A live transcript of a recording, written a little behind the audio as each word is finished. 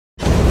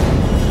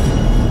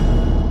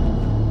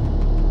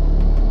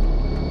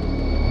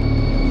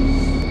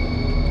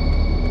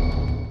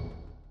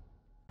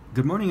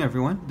Good morning,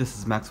 everyone. This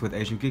is Max with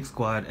Asian Geek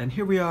Squad, and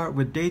here we are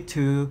with day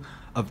 2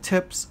 of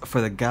tips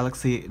for the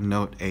Galaxy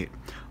Note 8.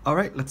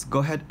 Alright, let's go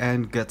ahead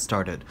and get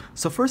started.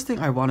 So first thing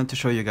I wanted to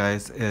show you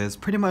guys is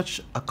pretty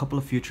much a couple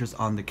of features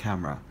on the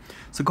camera.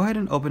 So go ahead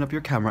and open up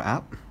your camera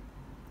app,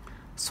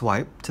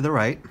 swipe to the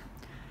right,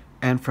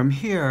 and from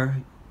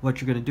here,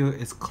 what you're going to do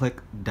is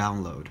click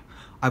download.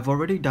 I've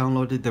already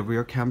downloaded the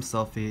rear cam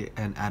selfie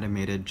and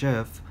animated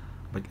GIF,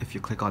 but if you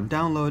click on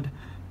download,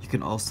 you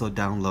can also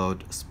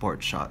download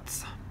sport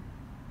shots.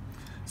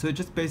 So it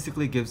just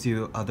basically gives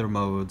you other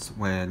modes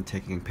when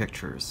taking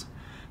pictures.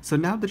 So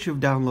now that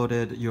you've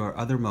downloaded your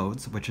other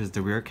modes, which is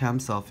the rear cam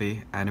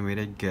selfie,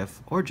 animated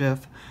GIF or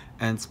GIF,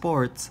 and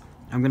sports,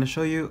 I'm going to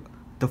show you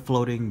the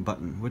floating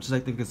button, which I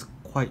think is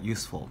quite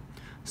useful.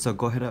 So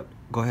go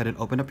ahead and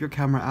open up your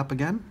camera app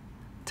again,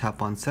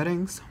 tap on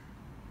settings,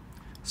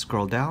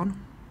 scroll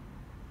down,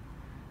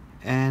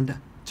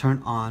 and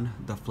turn on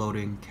the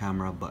floating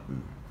camera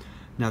button.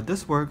 Now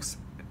this works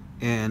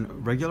in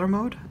regular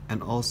mode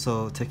and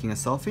also taking a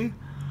selfie,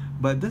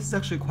 but this is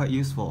actually quite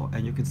useful,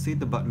 and you can see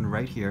the button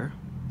right here.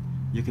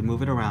 You can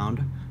move it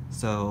around,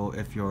 so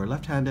if you're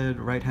left-handed,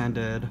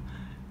 right-handed,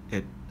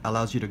 it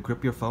allows you to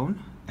grip your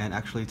phone and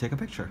actually take a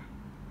picture.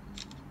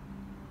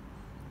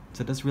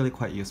 So that's really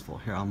quite useful.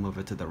 Here, I'll move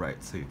it to the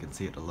right so you can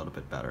see it a little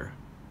bit better.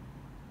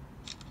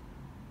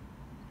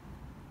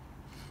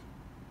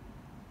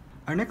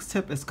 Our next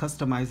tip is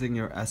customizing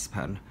your S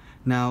Pen.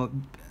 Now,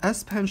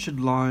 S Pen should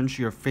launch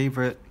your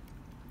favorite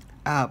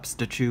apps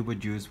that you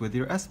would use with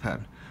your S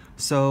Pen.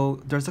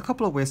 So there's a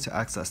couple of ways to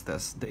access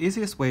this. The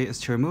easiest way is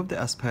to remove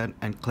the S Pen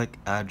and click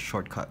Add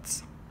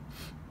Shortcuts.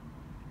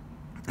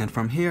 And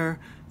from here,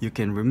 you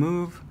can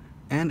remove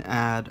and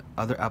add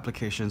other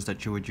applications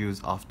that you would use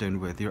often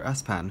with your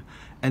S Pen.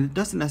 And it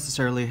doesn't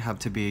necessarily have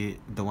to be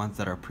the ones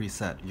that are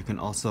preset. You can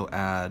also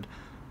add,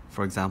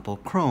 for example,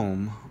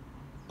 Chrome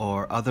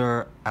or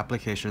other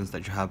applications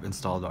that you have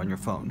installed on your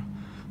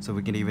phone. So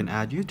we can even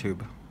add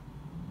YouTube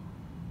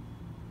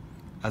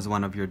as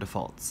one of your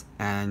defaults,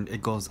 and it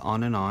goes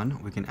on and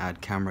on. We can add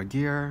camera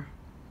gear,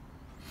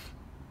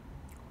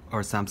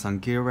 or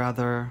Samsung Gear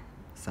rather,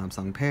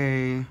 Samsung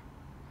Pay.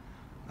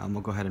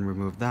 We'll go ahead and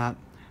remove that,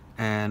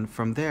 and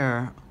from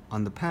there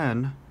on the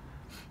pen,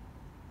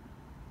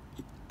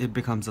 it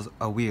becomes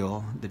a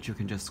wheel that you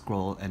can just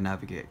scroll and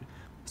navigate.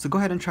 So go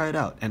ahead and try it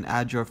out and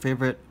add your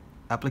favorite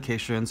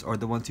applications or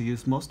the ones you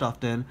use most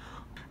often.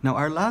 Now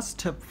our last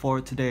tip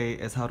for today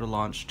is how to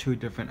launch 2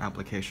 different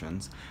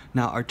applications.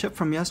 Now our tip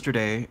from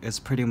yesterday is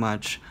pretty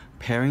much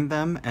pairing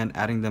them and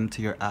adding them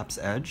to your app's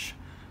edge.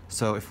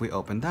 So if we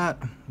open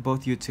that,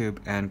 both YouTube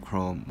and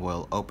Chrome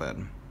will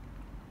open.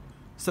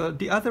 So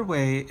the other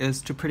way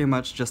is to pretty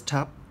much just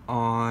tap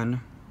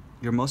on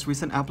your most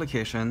recent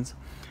applications,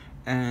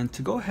 and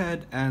to go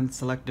ahead and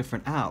select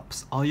different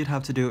apps, all you'd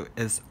have to do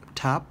is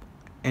tap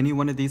any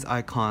one of these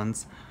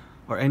icons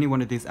or any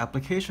one of these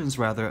applications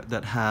rather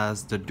that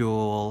has the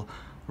dual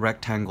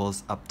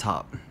rectangles up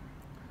top.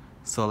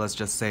 So let's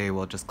just say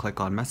we'll just click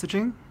on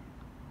messaging,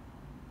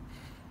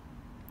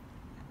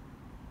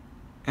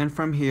 and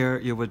from here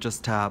you would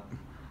just tap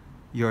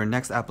your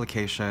next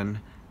application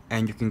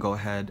and you can go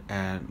ahead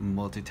and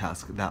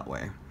multitask that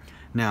way.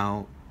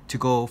 Now to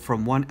go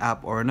from one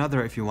app or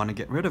another, if you want to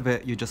get rid of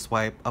it, you just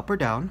swipe up or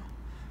down.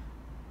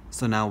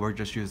 So now we're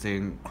just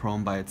using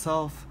Chrome by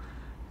itself.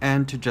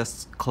 And to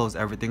just close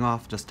everything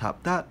off, just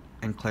tap that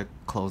and click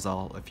close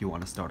all if you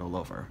want to start all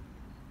over.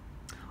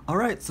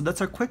 Alright, so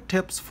that's our quick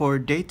tips for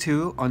day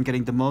 2 on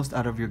getting the most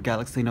out of your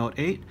Galaxy Note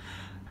 8.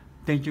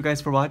 Thank you guys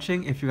for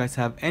watching. If you guys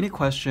have any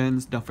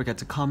questions, don't forget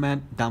to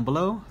comment down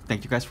below.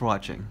 Thank you guys for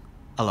watching.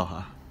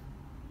 Aloha.